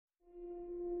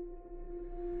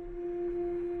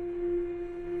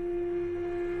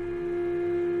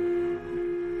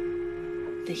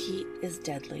The heat is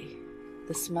deadly.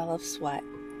 The smell of sweat,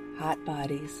 hot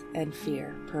bodies, and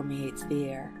fear permeates the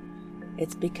air.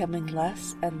 It's becoming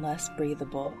less and less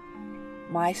breathable.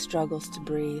 Mai struggles to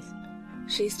breathe.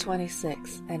 She's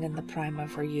 26 and in the prime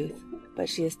of her youth, but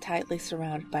she is tightly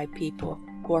surrounded by people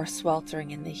who are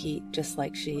sweltering in the heat just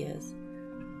like she is.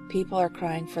 People are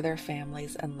crying for their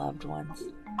families and loved ones.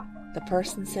 The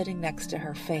person sitting next to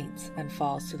her faints and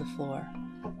falls to the floor.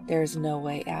 There is no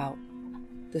way out.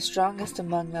 The strongest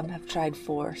among them have tried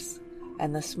force,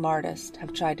 and the smartest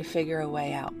have tried to figure a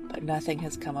way out, but nothing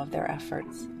has come of their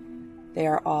efforts. They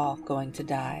are all going to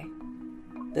die.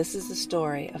 This is the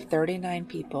story of 39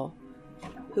 people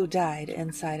who died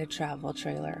inside a travel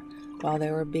trailer while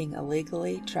they were being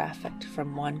illegally trafficked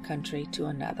from one country to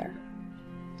another.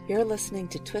 You're listening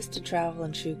to Twisted Travel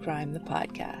and True Crime, the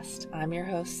podcast. I'm your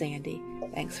host, Sandy.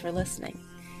 Thanks for listening.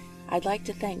 I'd like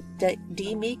to thank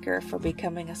Dee Meeker for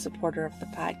becoming a supporter of the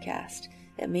podcast.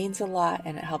 It means a lot,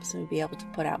 and it helps me be able to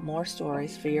put out more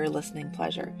stories for your listening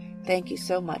pleasure. Thank you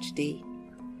so much, Dee.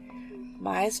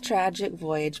 Mai's tragic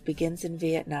voyage begins in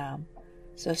Vietnam,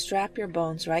 so strap your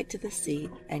bones right to the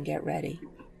seat and get ready.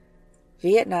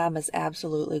 Vietnam is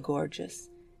absolutely gorgeous.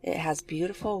 It has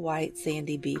beautiful white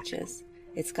sandy beaches.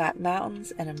 It's got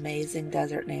mountains and amazing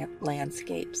desert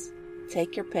landscapes.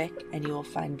 Take your pick and you will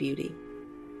find beauty.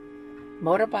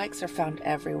 Motorbikes are found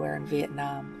everywhere in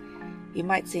Vietnam. You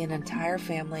might see an entire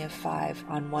family of 5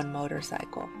 on one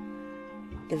motorcycle.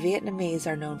 The Vietnamese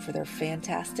are known for their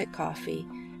fantastic coffee,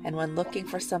 and when looking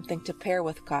for something to pair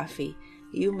with coffee,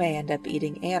 you may end up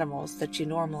eating animals that you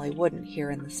normally wouldn't here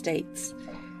in the States.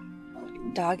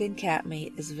 Dog and cat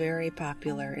meat is very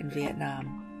popular in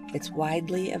Vietnam. It's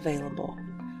widely available.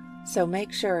 So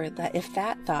make sure that if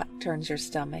that thought turns your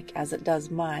stomach, as it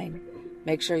does mine,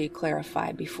 make sure you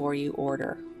clarify before you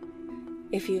order.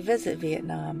 If you visit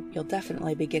Vietnam, you'll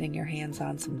definitely be getting your hands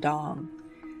on some dong.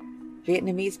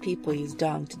 Vietnamese people use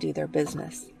dong to do their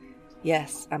business.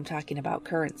 Yes, I'm talking about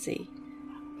currency.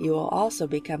 You will also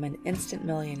become an instant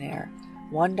millionaire.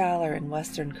 $1 in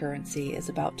Western currency is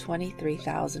about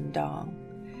 23,000 dong.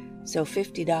 So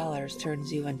 $50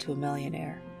 turns you into a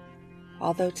millionaire.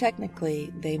 Although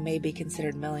technically they may be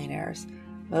considered millionaires,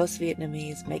 most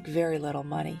Vietnamese make very little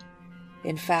money.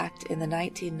 In fact, in the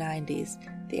 1990s,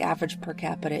 the average per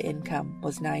capita income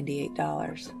was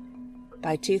 $98.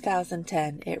 By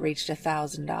 2010, it reached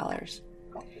 $1,000.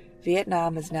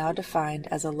 Vietnam is now defined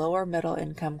as a lower middle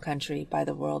income country by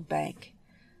the World Bank.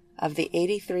 Of the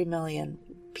 83 million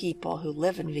people who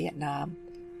live in Vietnam,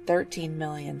 13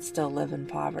 million still live in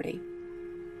poverty.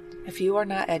 If you are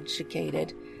not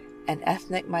educated, an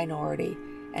ethnic minority,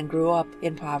 and grew up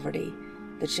in poverty,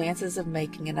 the chances of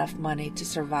making enough money to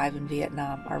survive in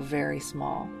Vietnam are very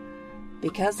small.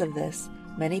 Because of this,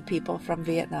 many people from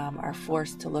Vietnam are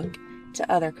forced to look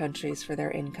to other countries for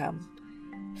their income.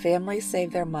 Families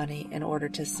save their money in order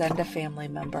to send a family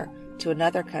member to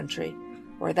another country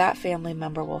where that family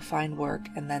member will find work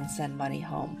and then send money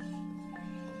home.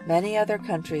 Many other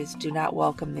countries do not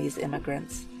welcome these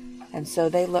immigrants, and so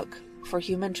they look for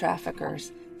human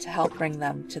traffickers to help bring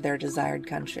them to their desired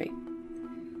country.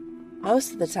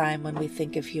 Most of the time when we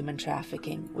think of human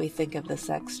trafficking, we think of the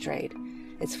sex trade.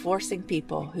 It's forcing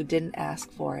people who didn't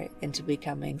ask for it into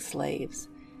becoming slaves.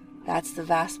 That's the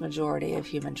vast majority of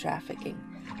human trafficking,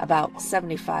 about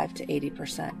 75 to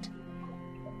 80%.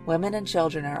 Women and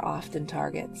children are often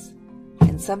targets.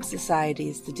 In some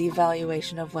societies, the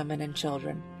devaluation of women and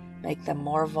children make them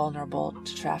more vulnerable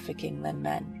to trafficking than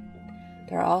men.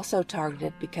 They're also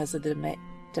targeted because of the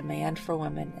demand for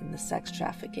women in the sex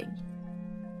trafficking.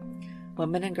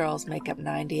 Women and girls make up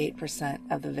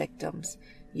 98% of the victims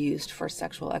used for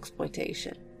sexual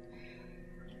exploitation.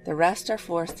 The rest are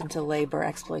forced into labor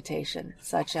exploitation,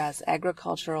 such as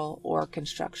agricultural or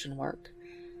construction work.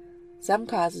 Some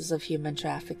causes of human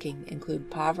trafficking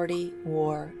include poverty,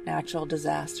 war, natural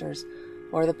disasters,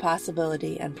 or the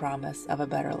possibility and promise of a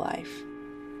better life.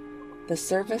 The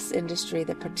service industry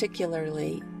that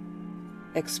particularly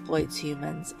exploits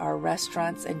humans are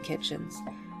restaurants and kitchens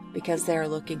because they are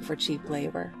looking for cheap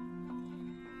labor.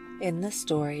 In this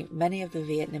story, many of the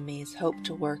Vietnamese hope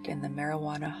to work in the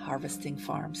marijuana harvesting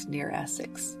farms near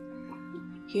Essex.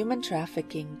 Human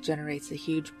trafficking generates a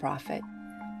huge profit.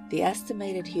 The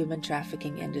estimated human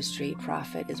trafficking industry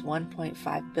profit is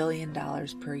 $1.5 billion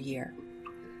per year.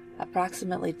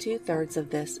 Approximately 2/3 of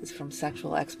this is from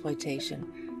sexual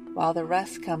exploitation, while the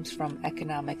rest comes from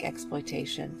economic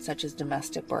exploitation, such as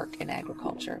domestic work and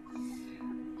agriculture.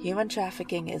 Human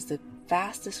trafficking is the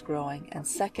fastest growing and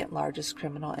second largest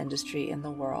criminal industry in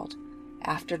the world,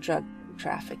 after drug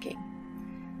trafficking.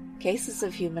 Cases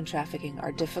of human trafficking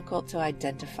are difficult to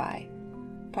identify.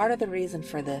 Part of the reason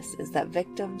for this is that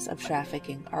victims of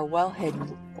trafficking are well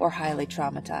hidden or highly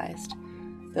traumatized.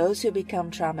 Those who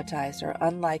become traumatized are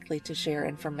unlikely to share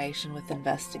information with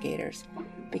investigators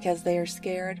because they are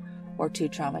scared or too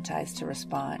traumatized to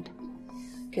respond.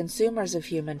 Consumers of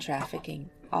human trafficking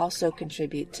also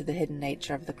contribute to the hidden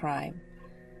nature of the crime.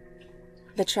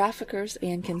 The traffickers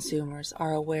and consumers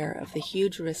are aware of the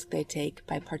huge risk they take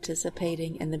by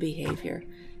participating in the behavior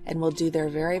and will do their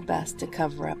very best to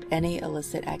cover up any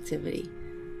illicit activity.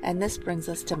 And this brings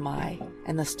us to Mai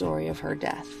and the story of her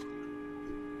death.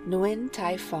 Nguyen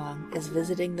Tai Phuong is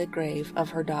visiting the grave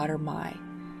of her daughter Mai.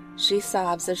 She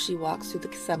sobs as she walks through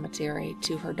the cemetery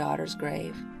to her daughter's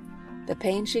grave. The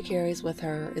pain she carries with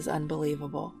her is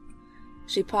unbelievable.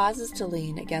 She pauses to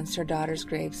lean against her daughter's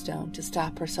gravestone to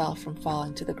stop herself from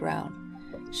falling to the ground.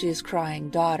 She is crying,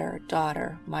 "Daughter,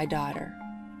 daughter, my daughter."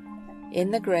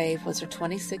 In the grave was her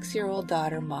 26-year-old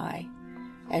daughter Mai.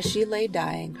 As she lay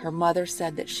dying, her mother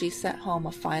said that she sent home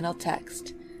a final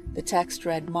text. The text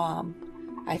read, "Mom,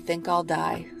 I think I'll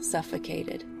die,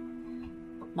 suffocated."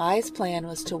 Mai's plan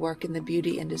was to work in the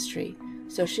beauty industry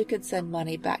so she could send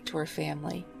money back to her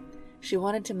family. She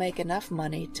wanted to make enough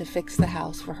money to fix the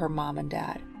house for her mom and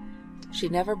dad. She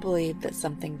never believed that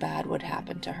something bad would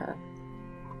happen to her.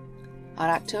 On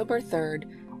October 3rd,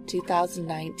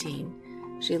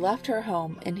 2019, she left her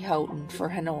home in Houghton for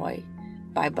Hanoi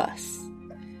by bus.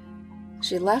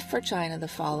 She left for China the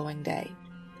following day.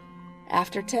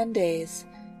 After 10 days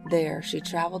there, she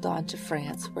traveled on to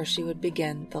France, where she would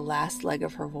begin the last leg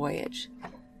of her voyage.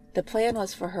 The plan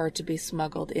was for her to be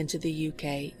smuggled into the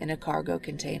UK in a cargo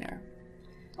container.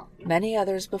 Many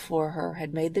others before her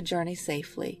had made the journey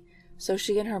safely, so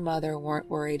she and her mother weren't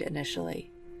worried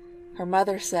initially. Her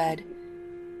mother said,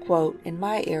 quote, "In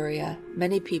my area,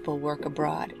 many people work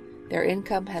abroad. Their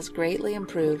income has greatly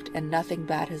improved and nothing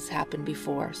bad has happened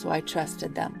before, so I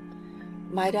trusted them.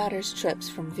 My daughter's trips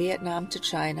from Vietnam to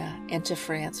China and to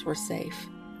France were safe.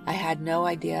 I had no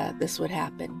idea this would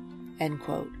happen." End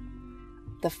quote.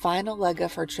 The final leg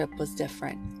of her trip was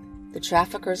different. The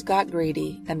traffickers got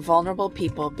greedy, and vulnerable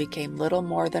people became little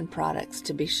more than products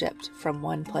to be shipped from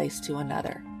one place to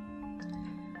another.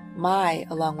 Mai,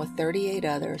 along with 38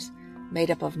 others,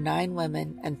 made up of 9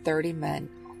 women and 30 men,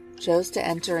 chose to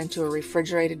enter into a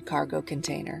refrigerated cargo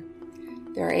container.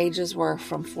 Their ages were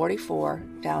from 44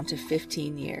 down to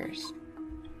 15 years.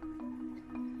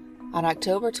 On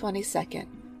October 22nd,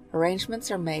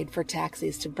 arrangements are made for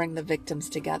taxis to bring the victims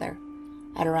together.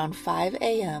 At around 5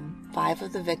 a.m., 5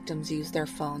 of the victims use their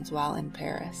phones while in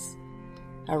Paris.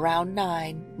 Around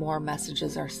 9, more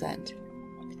messages are sent.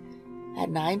 At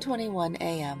 9:21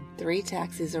 a.m., 3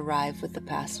 taxis arrive with the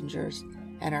passengers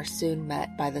and are soon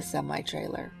met by the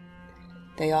semi-trailer.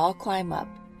 They all climb up,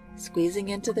 squeezing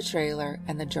into the trailer,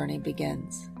 and the journey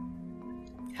begins.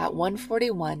 At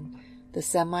 1:41, the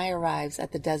semi arrives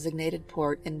at the designated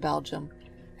port in Belgium,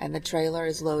 and the trailer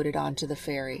is loaded onto the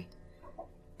ferry.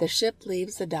 The ship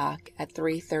leaves the dock at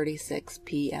 3:36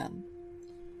 p.m.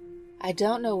 I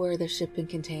don't know where the shipping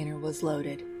container was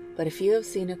loaded, but if you have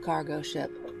seen a cargo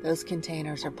ship, those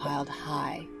containers are piled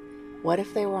high. What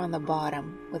if they were on the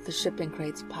bottom, with the shipping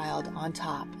crates piled on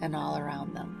top and all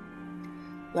around them?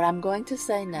 What I'm going to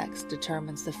say next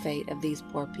determines the fate of these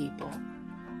poor people.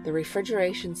 The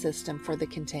refrigeration system for the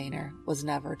container was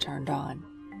never turned on.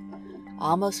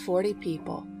 Almost 40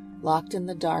 people, locked in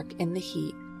the dark in the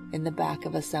heat, in the back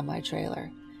of a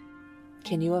semi-trailer.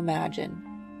 Can you imagine?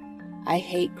 I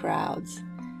hate crowds.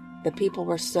 The people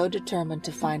were so determined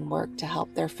to find work to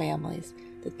help their families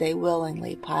that they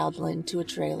willingly piled into a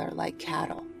trailer like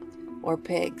cattle, or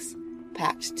pigs,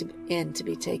 packed in to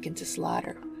be taken to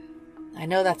slaughter. I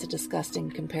know that's a disgusting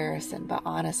comparison, but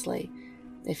honestly,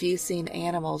 if you've seen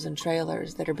animals in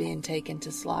trailers that are being taken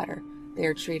to slaughter, they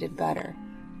are treated better.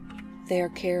 They are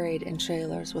carried in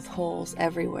trailers with holes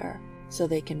everywhere so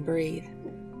they can breathe.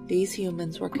 These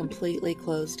humans were completely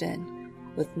closed in,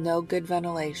 with no good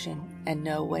ventilation and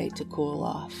no way to cool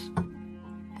off.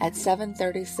 At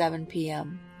 7:37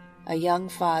 p.m., a young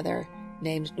father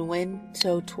named Nguyen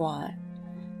To Tuan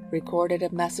recorded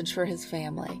a message for his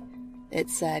family. It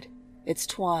said, "It's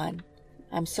Tuan.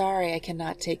 I'm sorry I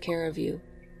cannot take care of you.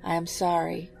 I am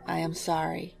sorry. I am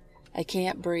sorry. I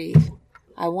can't breathe.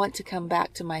 I want to come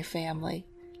back to my family.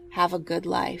 Have a good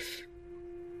life."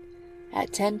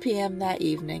 At 10 p.m. that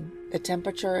evening, the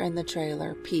temperature in the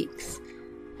trailer peaks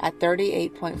at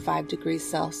 38.5 degrees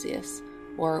Celsius,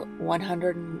 or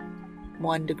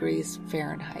 101 degrees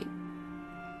Fahrenheit.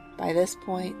 By this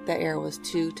point, the air was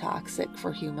too toxic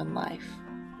for human life.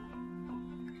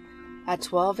 At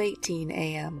 12:18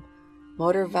 a.m.,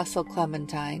 motor vessel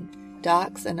Clementine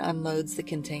docks and unloads the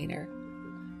container.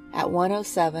 At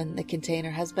 1:07, the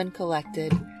container has been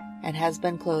collected and has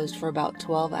been closed for about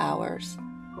 12 hours.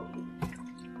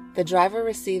 The driver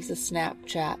receives a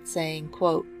Snapchat saying,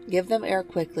 quote, "Give them air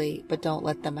quickly, but don't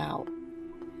let them out."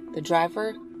 The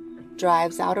driver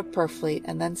drives out of Purfleet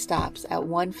and then stops at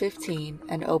 1:15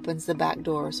 and opens the back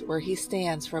doors, where he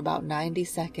stands for about 90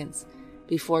 seconds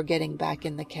before getting back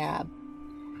in the cab.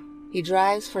 He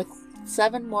drives for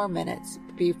 7 more minutes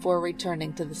before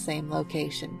returning to the same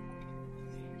location.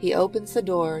 He opens the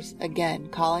doors, again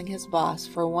calling his boss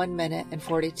for 1 minute and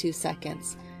 42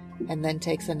 seconds, and then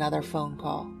takes another phone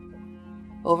call.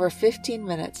 Over 15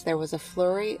 minutes, there was a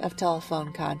flurry of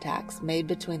telephone contacts made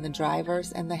between the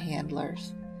drivers and the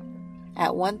handlers.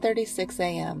 At 1:36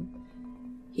 a.m.,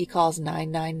 he calls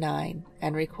 999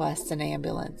 and requests an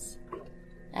ambulance.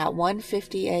 At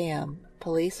 1:50 a.m.,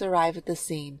 police arrive at the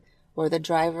scene, where the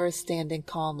driver is standing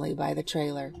calmly by the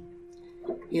trailer.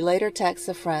 He later texts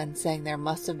a friend saying there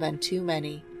must have been too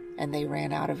many and they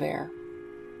ran out of air.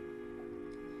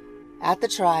 At the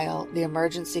trial, the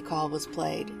emergency call was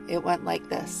played. It went like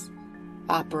this: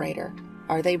 "Operator,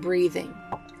 are they breathing?"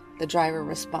 The driver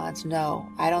responds, "No,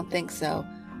 I don't think so.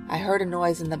 I heard a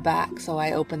noise in the back, so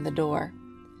I opened the door."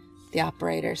 The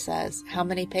operator says, "How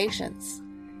many patients?"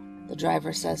 The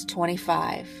driver says,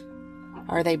 25.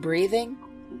 "Are they breathing?"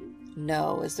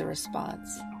 "No," is the response.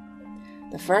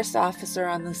 The first officer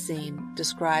on the scene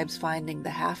describes finding the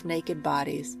half-naked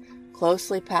bodies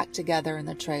closely packed together in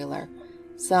the trailer,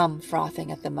 some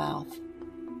frothing at the mouth.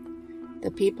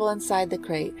 The people inside the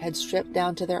crate had stripped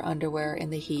down to their underwear in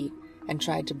the heat and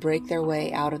tried to break their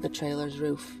way out of the trailer's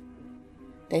roof.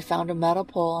 They found a metal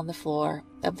pole on the floor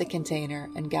of the container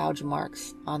and gouge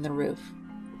marks on the roof.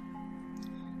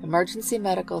 Emergency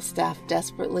medical staff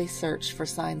desperately searched for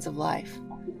signs of life.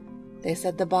 They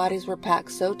said the bodies were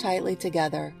packed so tightly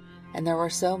together, and there were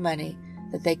so many,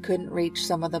 that they couldn't reach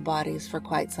some of the bodies for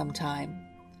quite some time.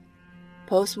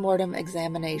 Post-mortem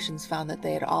examinations found that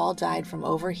they had all died from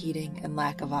overheating and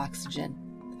lack of oxygen.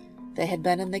 They had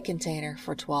been in the container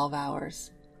for 12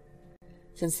 hours.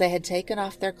 Since they had taken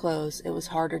off their clothes, it was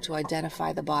harder to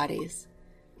identify the bodies.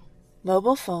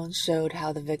 Mobile phones showed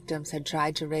how the victims had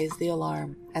tried to raise the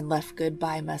alarm and left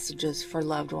goodbye messages for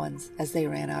loved ones as they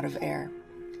ran out of air.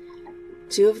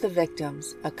 2 of the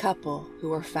victims, a couple who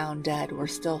were found dead, were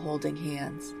still holding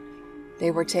hands. They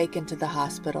were taken to the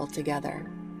hospital together.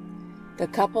 The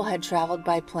couple had traveled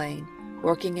by plane,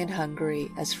 working in Hungary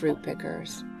as fruit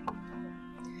pickers.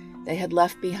 They had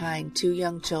left behind 2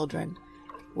 young children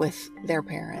with their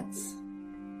parents.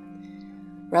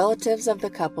 Relatives of the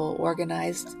couple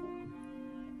organized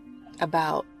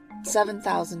about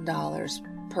 $7,000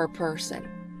 per person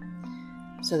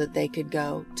so that they could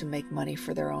go to make money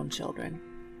for their own children.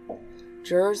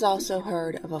 Jurors also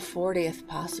heard of a 40th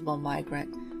possible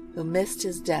migrant who missed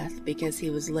his death because he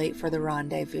was late for the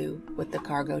rendezvous with the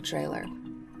cargo trailer.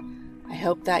 I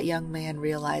hope that young man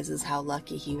realizes how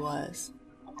lucky he was.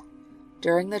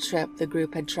 During the trip, the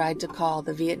group had tried to call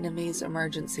the Vietnamese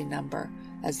emergency number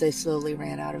as they slowly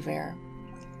ran out of air.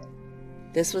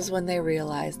 This was when they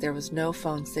realized there was no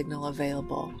phone signal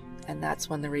available, and that's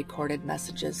when the recorded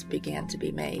messages began to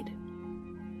be made.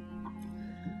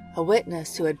 A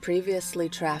witness who had previously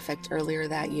trafficked earlier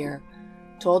that year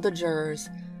told the jurors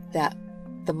that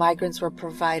the migrants were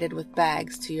provided with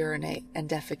bags to urinate and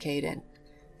defecate in.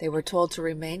 They were told to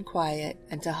remain quiet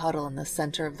and to huddle in the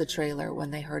center of the trailer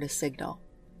when they heard a signal.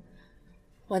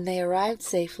 When they arrived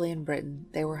safely in Britain,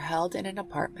 they were held in an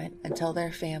apartment until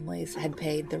their families had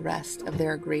paid the rest of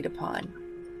their agreed-upon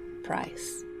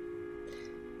price.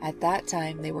 At that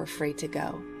time, they were free to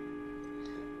go.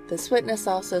 This witness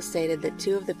also stated that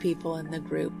 2 of the people in the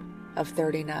group of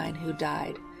 39 who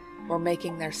died were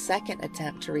making their second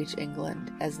attempt to reach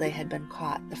England, as they had been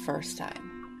caught the first time.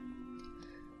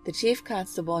 The chief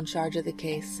constable in charge of the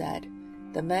case said,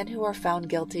 "The men who were found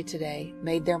guilty today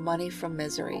made their money from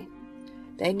misery.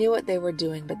 They knew what they were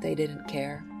doing, but they didn't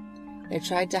care. They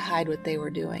tried to hide what they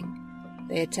were doing.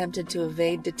 They attempted to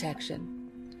evade detection.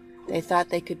 They thought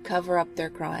they could cover up their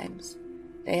crimes.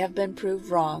 They have been proved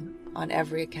wrong on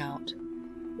every account.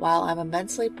 While I'm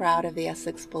immensely proud of the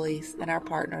Essex police and our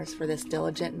partners for this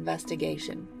diligent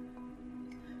investigation,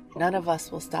 none of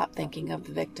us will stop thinking of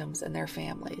the victims and their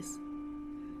families.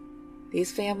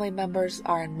 These family members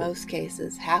are in most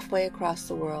cases halfway across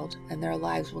the world, and their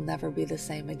lives will never be the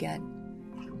same again.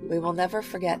 We will never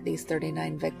forget these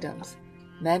 39 victims,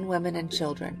 men, women, and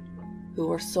children, who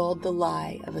were sold the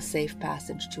lie of a safe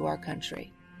passage to our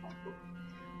country."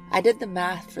 I did the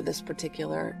math for this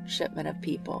particular shipment of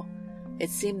people. It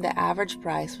seemed the average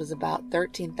price was about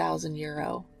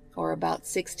 €13,000, or about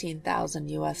 $16,000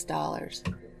 US.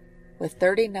 With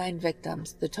 39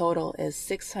 victims, the total is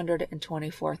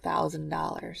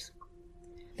 $624,000.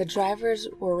 The drivers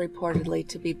were reportedly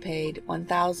to be paid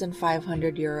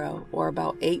 €1,500 or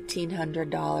about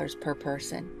 $1,800 per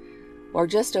person, or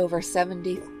just over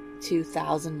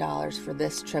 $72,000 for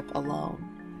this trip alone.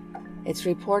 It's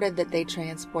reported that they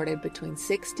transported between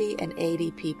 60 and 80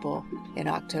 people in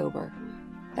October.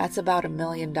 That's about $1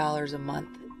 million a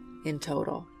month in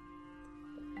total.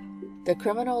 The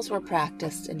criminals were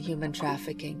practiced in human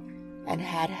trafficking and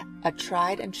had a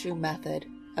tried and true method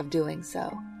of doing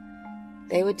so.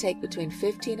 They would take between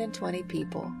 15 and 20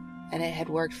 people, and it had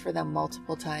worked for them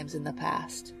multiple times in the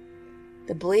past.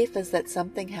 The belief is that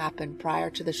something happened prior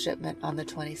to the shipment on the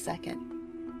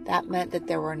 22nd. That meant that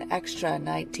there were an extra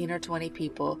 19 or 20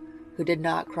 people who did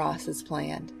not cross as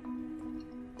planned.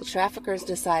 The traffickers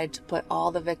decided to put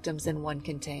all the victims in one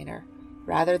container,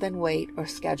 rather than wait or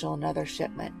schedule another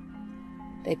shipment.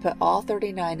 They put all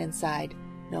 39 inside,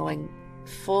 knowing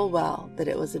full well that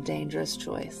it was a dangerous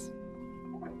choice.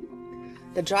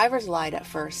 The drivers lied at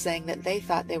first, saying that they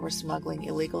thought they were smuggling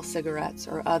illegal cigarettes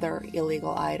or other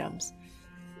illegal items.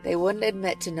 They wouldn't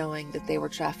admit to knowing that they were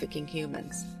trafficking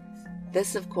humans.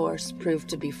 This, of course, proved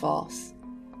to be false.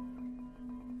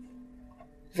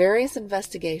 Various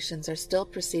investigations are still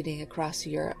proceeding across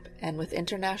Europe and with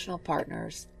international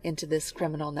partners into this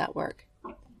criminal network.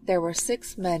 There were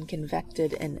 6 men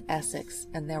convicted in Essex,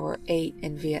 and there were 8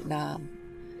 in Vietnam.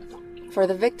 For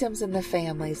the victims and the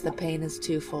families, the pain is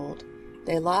twofold.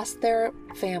 They lost their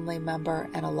family member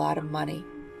and a lot of money.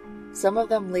 Some of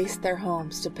them leased their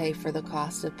homes to pay for the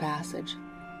cost of passage.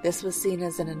 This was seen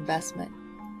as an investment.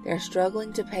 They're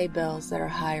struggling to pay bills that are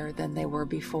higher than they were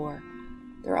before.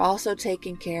 They're also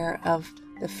taking care of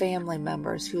the family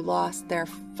members who lost their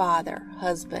father,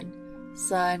 husband,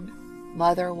 son,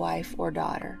 mother, wife, or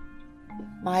daughter.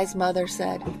 Mai's mother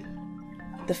said,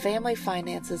 "The family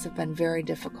finances have been very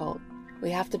difficult.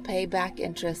 We have to pay back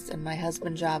interest and my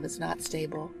husband's job is not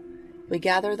stable. We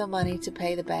gather the money to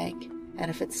pay the bank,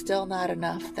 and if it's still not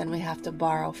enough, then we have to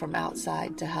borrow from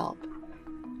outside to help.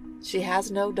 She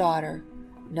has no daughter,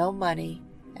 no money,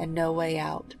 and no way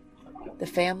out. The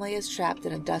family is trapped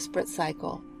in a desperate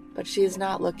cycle, but she is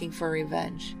not looking for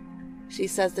revenge. She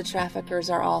says the traffickers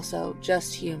are also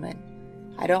just human.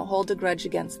 I don't hold a grudge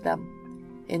against them.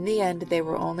 In the end, they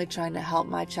were only trying to help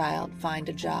my child find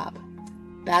a job.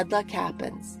 Bad luck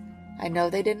happens. I know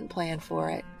they didn't plan for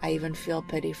it. I even feel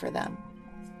pity for them."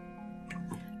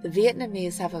 The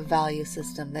Vietnamese have a value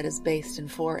system that is based in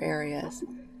 4 areas.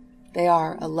 They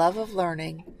are a love of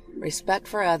learning, respect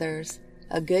for others,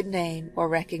 a good name or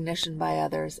recognition by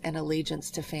others, and allegiance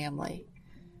to family.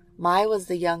 Mai was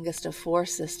the youngest of 4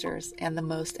 sisters and the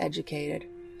most educated.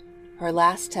 Her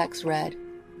last text read,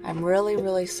 "I'm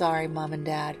really sorry, Mom and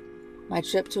Dad. My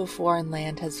trip to a foreign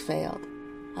land has failed.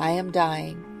 I am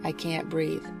dying. I can't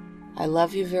breathe. I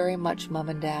love you very much, Mom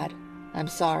and Dad. I'm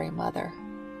sorry, Mother."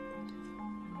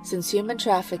 Since human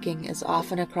trafficking is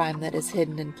often a crime that is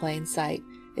hidden in plain sight,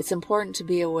 it's important to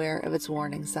be aware of its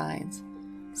warning signs.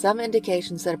 Some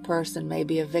indications that a person may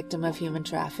be a victim of human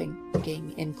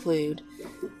trafficking include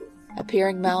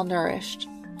appearing malnourished,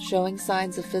 showing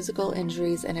signs of physical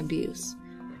injuries and abuse,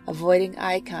 avoiding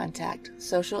eye contact,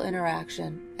 social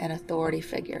interaction, and authority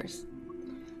figures,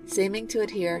 seeming to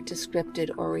adhere to scripted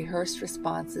or rehearsed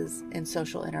responses in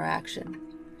social interaction,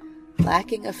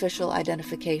 lacking official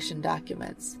identification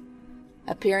documents,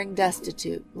 appearing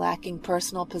destitute, lacking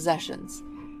personal possessions,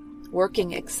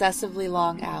 working excessively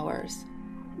long hours,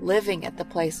 living at the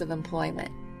place of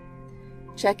employment,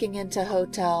 checking into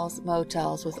hotels,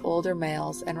 motels with older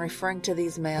males and referring to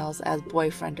these males as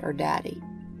boyfriend or daddy,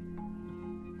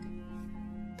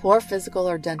 poor physical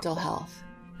or dental health,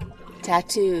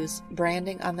 tattoos,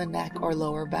 branding on the neck or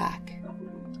lower back,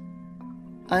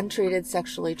 untreated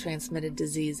sexually transmitted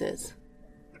diseases,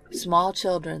 small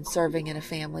children serving in a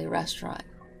family restaurant,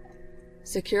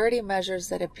 security measures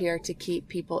that appear to keep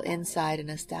people inside an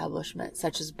establishment,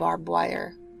 such as barbed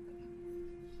wire,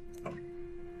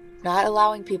 not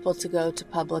allowing people to go to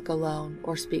public alone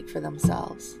or speak for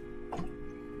themselves.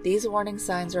 These warning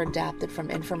signs are adapted from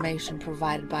information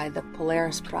provided by the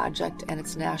Polaris Project and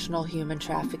its National Human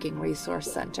Trafficking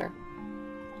Resource Center.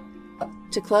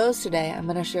 To close today, I'm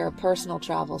going to share a personal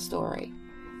travel story.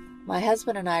 My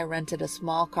husband and I rented a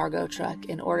small cargo truck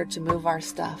in order to move our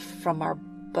stuff from our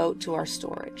boat to our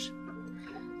storage.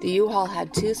 The U-Haul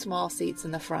had 2 small seats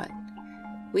in the front.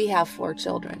 We have 4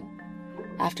 children.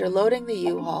 After loading the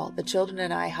U-Haul, the children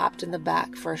and I hopped in the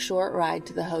back for a short ride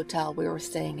to the hotel we were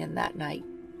staying in that night.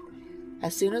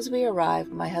 As soon as we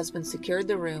arrived, my husband secured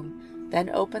the room,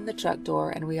 then opened the truck door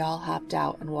and we all hopped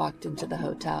out and walked into the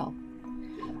hotel.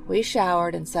 We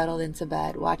showered and settled into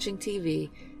bed, watching TV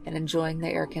and enjoying the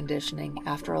air conditioning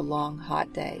after a long,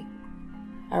 hot day.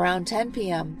 Around 10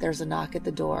 p.m., there's a knock at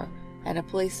the door, and a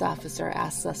police officer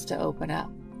asks us to open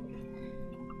up.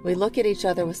 We look at each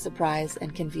other with surprise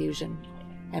and confusion,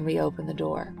 and we open the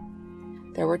door.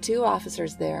 There were 2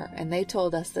 officers there, and they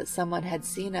told us that someone had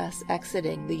seen us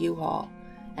exiting the U-Haul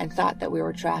and thought that we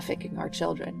were trafficking our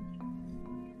children.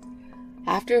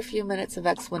 After a few minutes of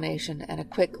explanation and a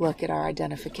quick look at our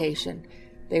identification,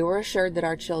 they were assured that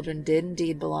our children did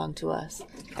indeed belong to us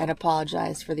and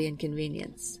apologized for the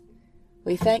inconvenience.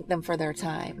 We thanked them for their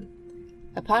time.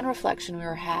 Upon reflection, we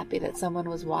were happy that someone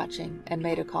was watching and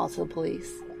made a call to the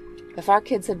police. If our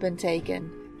kids had been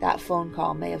taken, that phone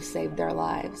call may have saved their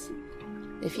lives.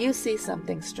 If you see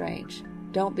something strange,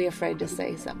 don't be afraid to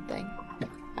say something.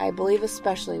 I believe,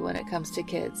 especially when it comes to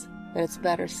kids, that it's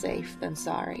better safe than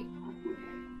sorry.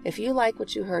 If you like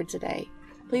what you heard today,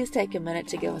 please take a minute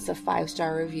to give us a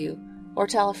 5-star review or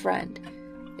tell a friend.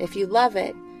 If you love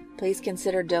it, please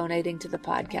consider donating to the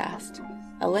podcast.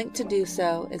 A link to do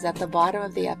so is at the bottom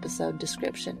of the episode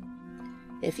description.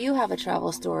 If you have a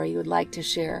travel story you would like to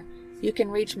share, you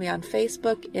can reach me on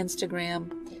Facebook,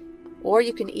 Instagram, or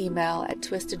you can email at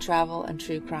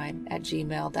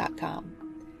twistedtravelandtruecrime@gmail.com.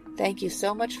 Thank you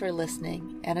so much for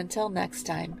listening, and until next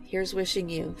time, here's wishing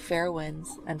you fair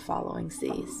winds and following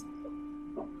seas.